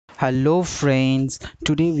Hello friends,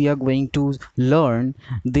 today we are going to learn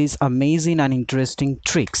these amazing and interesting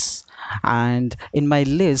tricks. And in my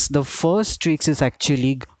list, the first tricks is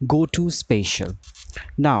actually go to spatial.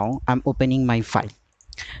 Now I'm opening my file.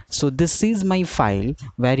 So this is my file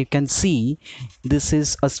where you can see this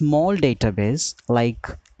is a small database like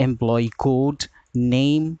employee code,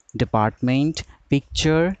 name, department,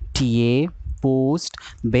 picture, TA, post,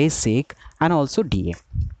 basic, and also DA.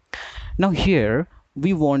 Now here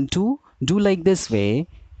we want to do like this way.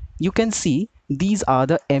 You can see these are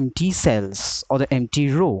the empty cells or the empty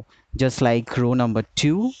row, just like row number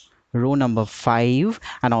 2, row number 5,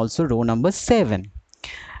 and also row number 7.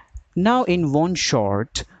 Now in one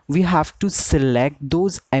shot we have to select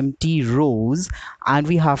those empty rows and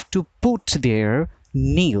we have to put there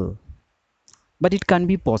nil, but it can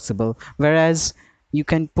be possible, whereas you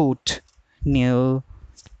can put nil,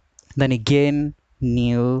 then again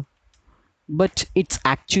nil, but it's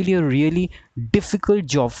actually a really difficult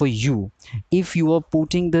job for you if you are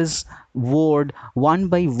putting this word one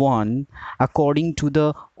by one according to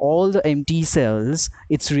the all the empty cells.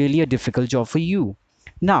 It's really a difficult job for you.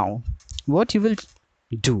 Now what you will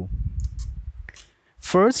do,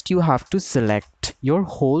 first you have to select your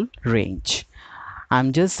whole range.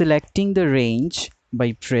 I'm just selecting the range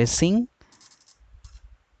by pressing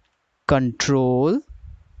Ctrl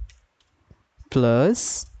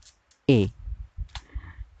plus A.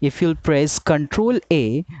 If you'll press Ctrl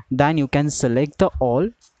A, then you can select the all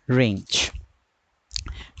range.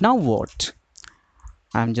 Now what?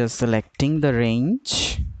 I'm just selecting the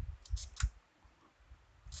range.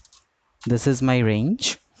 This is my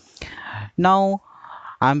range. Now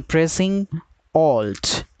I'm pressing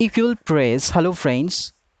Alt. If you will press, hello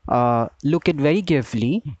friends, look it very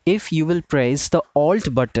carefully. If you will press the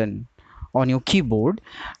Alt button on your keyboard,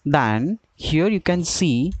 then here you can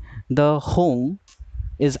see the home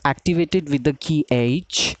is activated with the key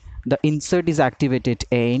H, the insert is activated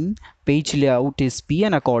N, page layout is P,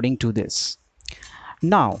 and according to this.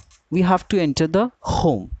 Now we have to enter the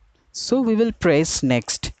home. So we will press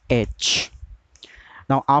next H.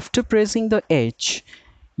 Now after pressing the H,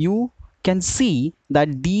 you can see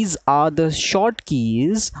that these are the short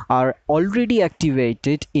keys are already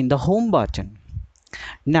activated in the home button.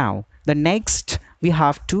 Now the next we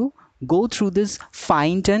have to go through this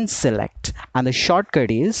find and select, and the shortcut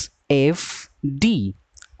is FD.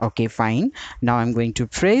 Okay, fine. Now I'm going to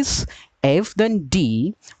press F then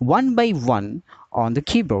D one by one on the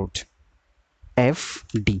keyboard.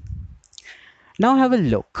 FD. Now have a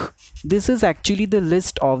look. This is actually the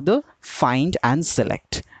list of the find and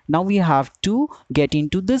select. Now we have to get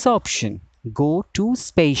into this option. Go to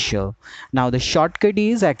spatial. Now the shortcut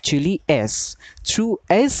is actually S. Through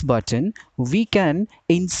S button we can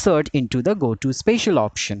insert into the go to spatial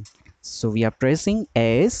option. So we are pressing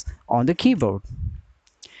S on the keyboard.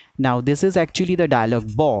 Now this is actually the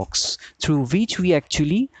dialog box through which we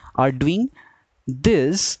actually are doing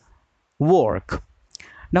this work.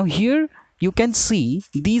 Now here you can see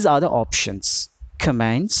these are the options.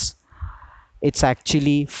 Commands, it's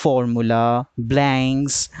actually formula,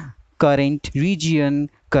 blanks, current region,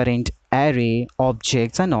 current array,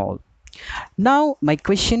 objects, and all. Now my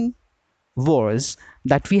question was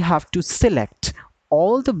that we have to select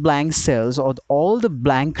all the blank cells or all the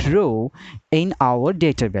blank row in our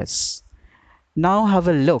database. Now have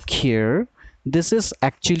a look here. This is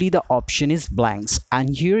actually the option is blanks, and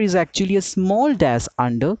here is actually a small dash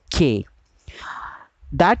under K.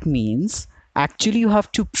 That means actually you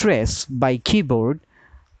have to press by keyboard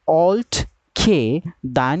Alt K,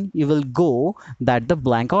 then you will go that the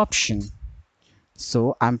blank option.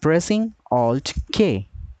 So I'm pressing Alt K.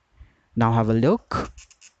 Now have a look.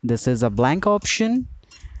 This is a blank option.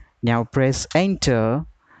 Now press enter.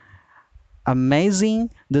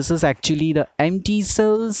 Amazing. This is actually the empty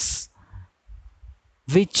cells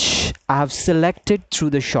which I have selected through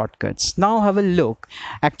the shortcuts. Now have a look.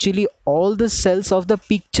 Actually all the cells of the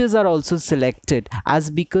pictures are also selected,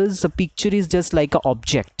 as because the picture is just like an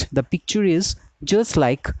object. The picture is just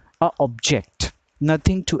like a object,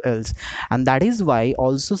 nothing to else, and that is why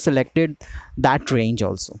also selected that range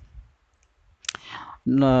also.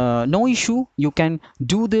 No issue, you can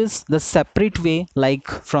do this the separate way, like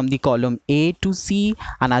from the column A to C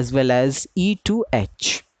and as well as E to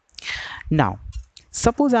H. Now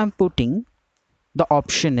suppose I'm putting the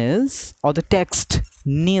option is or the text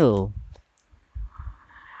nil,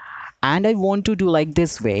 and I want to do like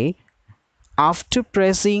this way. After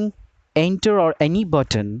pressing enter or any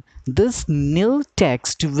button, this nil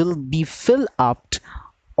text will be fill up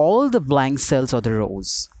all the blank cells or the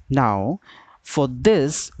rows. Now for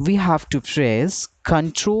this we have to press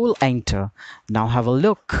Control Enter. Now have a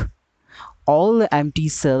look. All the empty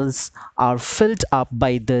cells are filled up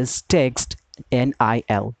by this text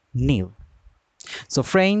NIL, nil. So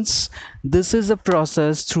friends, this is a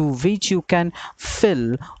process through which you can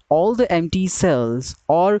fill all the empty cells,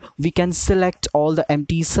 or we can select all the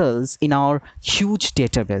empty cells in our huge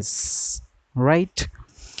database, right?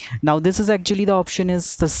 Now this is actually the option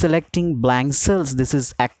is the selecting blank cells. This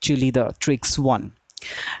is actually the tricks 1.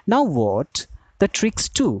 Now what? The tricks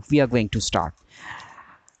 2 we are going to start.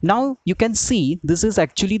 Now you can see this is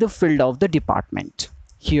actually the field of the department.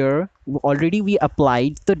 Here already we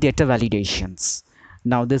applied the data validations.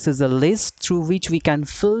 Now this is a list through which we can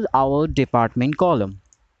fill our department column.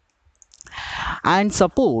 And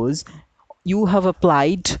suppose you have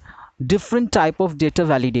applied different type of data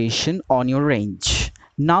validation on your range.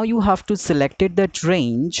 Now you have to select that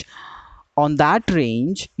range. On that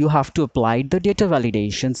range you have to apply the data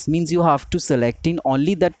validations, means you have to select in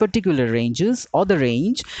only that particular ranges or the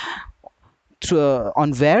range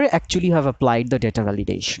on where actually you have applied the data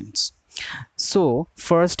validations. So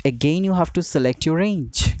first again you have to select your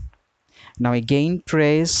range. Now again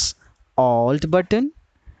press Alt button,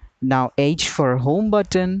 now H for home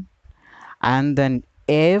button, and then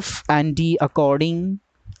F and D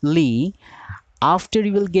accordingly. After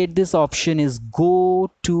you will get this option is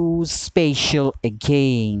go to spatial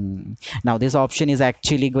again. Now this option is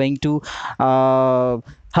actually going to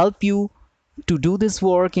help you to do this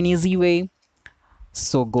work in easy way.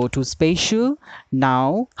 So go to spatial.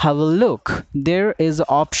 Now have a look. There is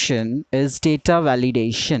option is data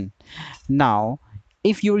validation. Now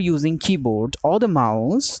if you're using keyboard or the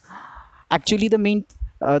mouse, actually the main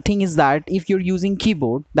thing is that if you're using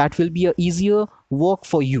keyboard, that will be a easier work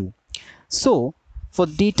for you. So for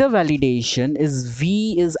data validation is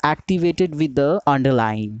V is activated with the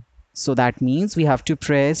underline. So that means we have to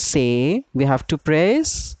press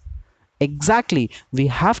exactly, we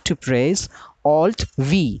have to press Alt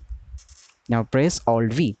V. Now press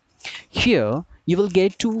Alt V. Here you will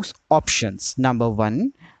get 2 options. Number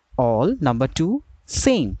 1, all. Number 2,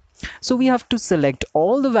 same. So we have to select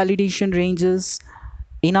all the validation ranges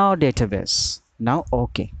in our database. Now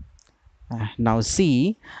okay. Now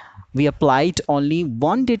see, we applied only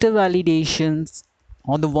one data validations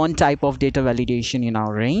on the one type of data validation in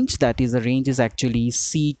our range. That is, the range is actually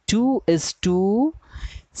C2 is to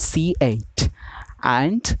C8,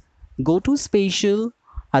 and go to spatial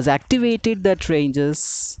has activated that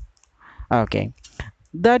ranges. Okay,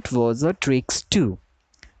 that was a tricks 2.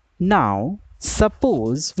 Now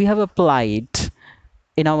suppose we have applied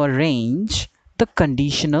in our range the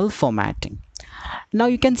conditional formatting. Now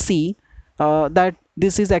you can see that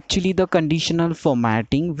this is actually the conditional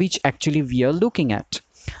formatting which actually we are looking at.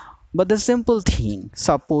 But the simple thing,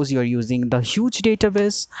 suppose you are using the huge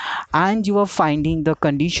database and you are finding the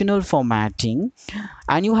conditional formatting,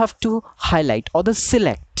 and you have to highlight or the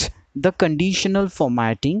select the conditional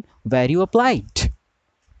formatting where you applied.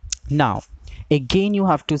 Now again you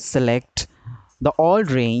have to select the all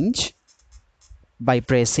range by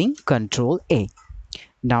pressing Ctrl A.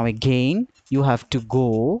 Now again you have to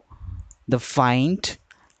go the find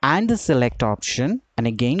and the select option, and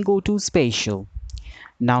again go to spatial.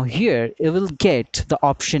 Now here you will get the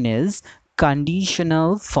option is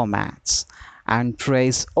conditional formats, and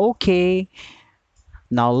press OK.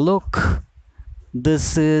 Now look,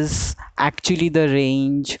 this is actually the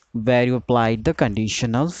range where you applied the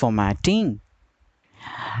conditional formatting.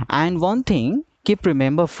 And one thing keep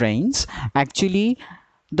remember friends, actually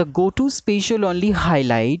the go to spatial only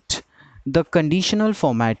highlight the conditional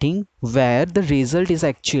formatting where the result is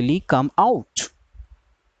actually come out.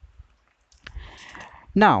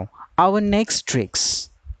 Now our next tricks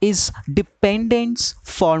is dependence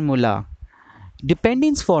formula.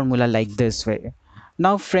 Dependence formula like this way.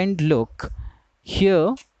 Now friend look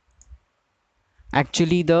here,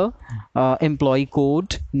 actually the employee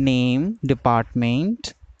code, name,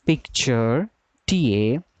 department, picture,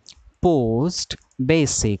 TA, post,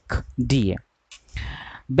 basic, DA.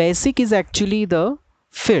 Basic is actually the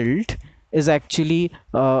field, is actually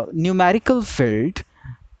numerical field.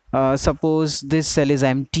 Suppose this cell is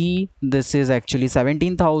empty, this is actually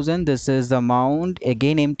 17,000, this is the amount,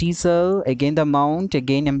 again empty cell, again the amount,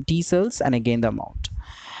 again empty cells, and again the amount.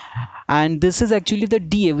 And this is actually the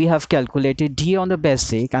DA. We have calculated DA on the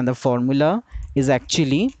basic, and the formula is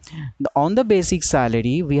actually on the basic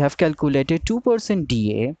salary we have calculated 2%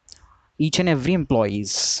 DA each and every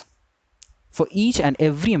employees. For each and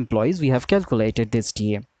every employees we have calculated this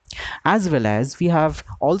DA, as well as we have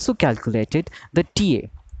also calculated the TA,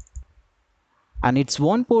 and it's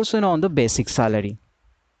 1% on the basic salary.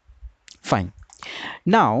 Fine.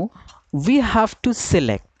 Now we have to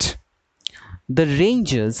select the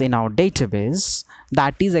ranges in our database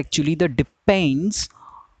that is actually the depends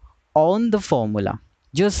on the formula,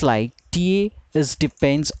 just like TA is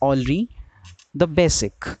depends only the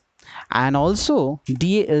basic, and also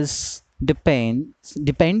DA is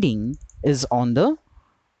depending is on the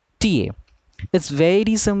TA. It's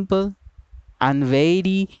very simple and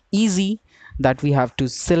very easy that we have to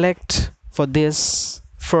select for this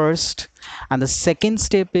first, and the second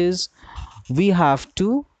step is we have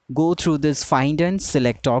to go through this find and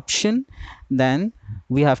select option, then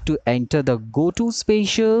we have to enter the go to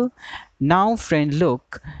spatial. Now friend,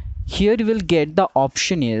 look here, you will get the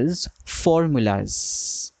option is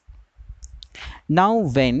formulas. Now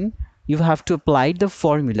when you have to apply the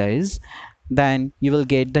formulas, then you will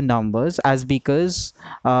get the numbers, as because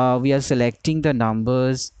we are selecting the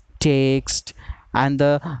numbers, text, and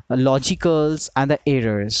the logicals and the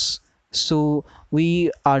errors. So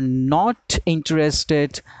we are not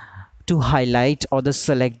interested to highlight or the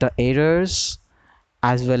select the errors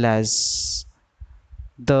as well as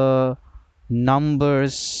the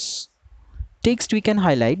numbers. Text we can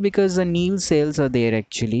highlight because the nil cells are there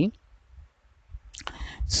actually.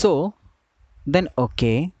 So then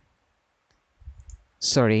okay,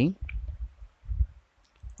 sorry,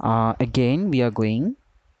 again we are going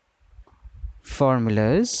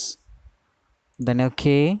formulas, then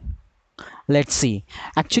okay, let's see.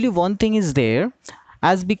 Actually one thing is there,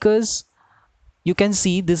 as because you can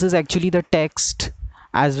see this is actually the text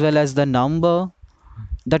as well as the number.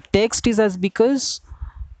 The text is as because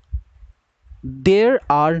there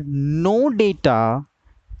are no data,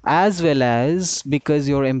 as well as because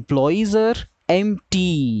your employees are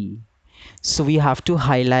empty. So we have to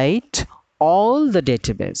highlight all the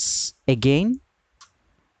database. Again,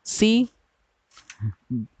 see,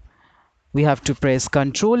 we have to press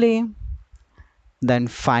Ctrl A, then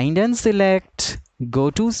find and select,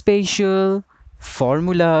 go to spatial,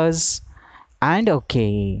 formulas, and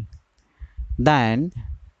OK. Then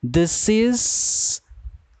this is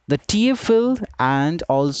the TA field and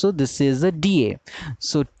also this is the DA.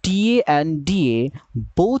 So TA and DA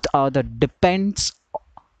both are the depends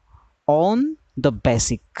on the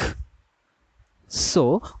basic.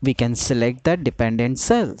 So we can select the dependent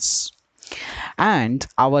cells. And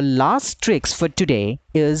our last tricks for today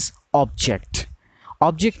is object.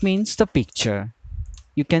 Object means the picture.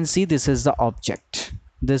 You can see this is the object.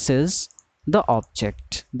 This is the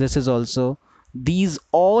object. This is also, these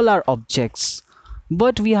all are objects,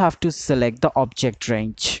 but we have to select the object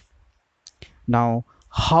range. Now,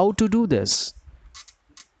 how to do this?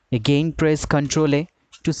 Again, press Ctrl A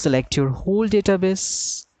to select your whole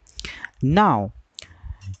database. Now,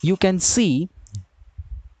 you can see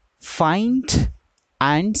find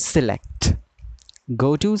and select,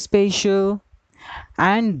 go to spatial,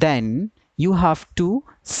 and then you have to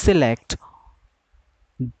select,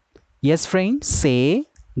 yes friend, say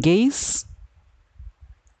guess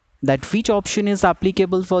that which option is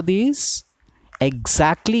applicable for this.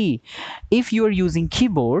 Exactly, if you are using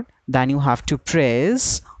keyboard then you have to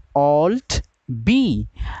press Alt B,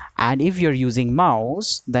 and if you're using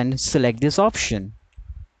mouse then select this option.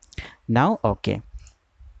 Now okay,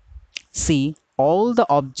 see, all the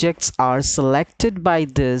objects are selected by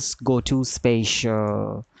this go to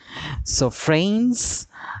spatial. So friends,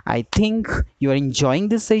 I think you are enjoying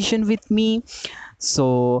this session with me.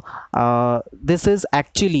 So this is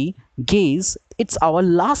actually gaze, it's our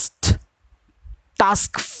last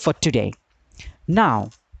task for today. Now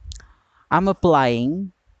I'm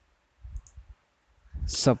applying,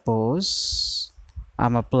 suppose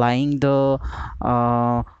I'm applying the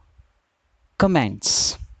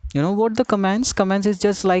comments. You know what the comments is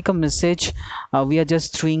just like a message we are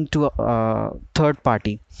just throwing to a third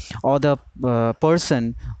party or the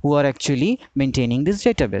person who are actually maintaining this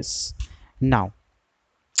database. Now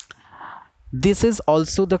this is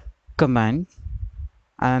also the command,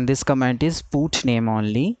 and this command is put name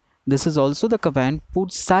only. This is also the command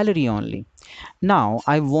put salary only. Now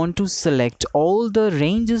I want to select all the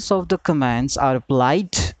ranges of the commands are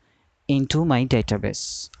applied into my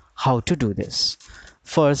database. How to do this?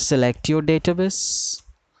 First select your database.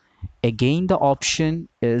 Again the option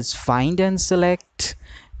is find and select,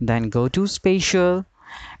 then go to spatial,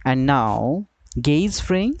 and now gaze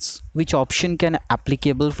friends, which option can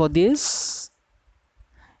applicable for this?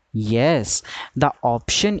 Yes, the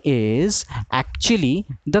option is actually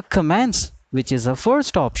the commands, which is the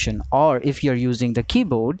first option, or if you're using the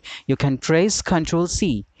keyboard you can press Ctrl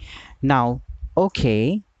C. Now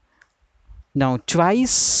okay, now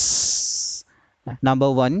twice,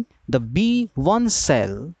 number one, the B1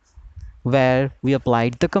 cell where we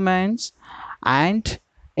applied the commands, and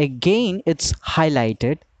Again, it's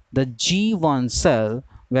highlighted the G1 cell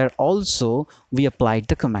where also we applied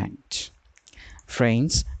the command.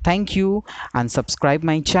 Friends, thank you and subscribe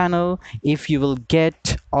my channel if you will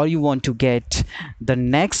get or you want to get the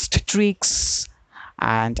next tricks,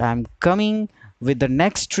 and I'm coming with the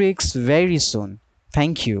next tricks very soon.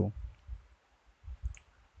 Thank you.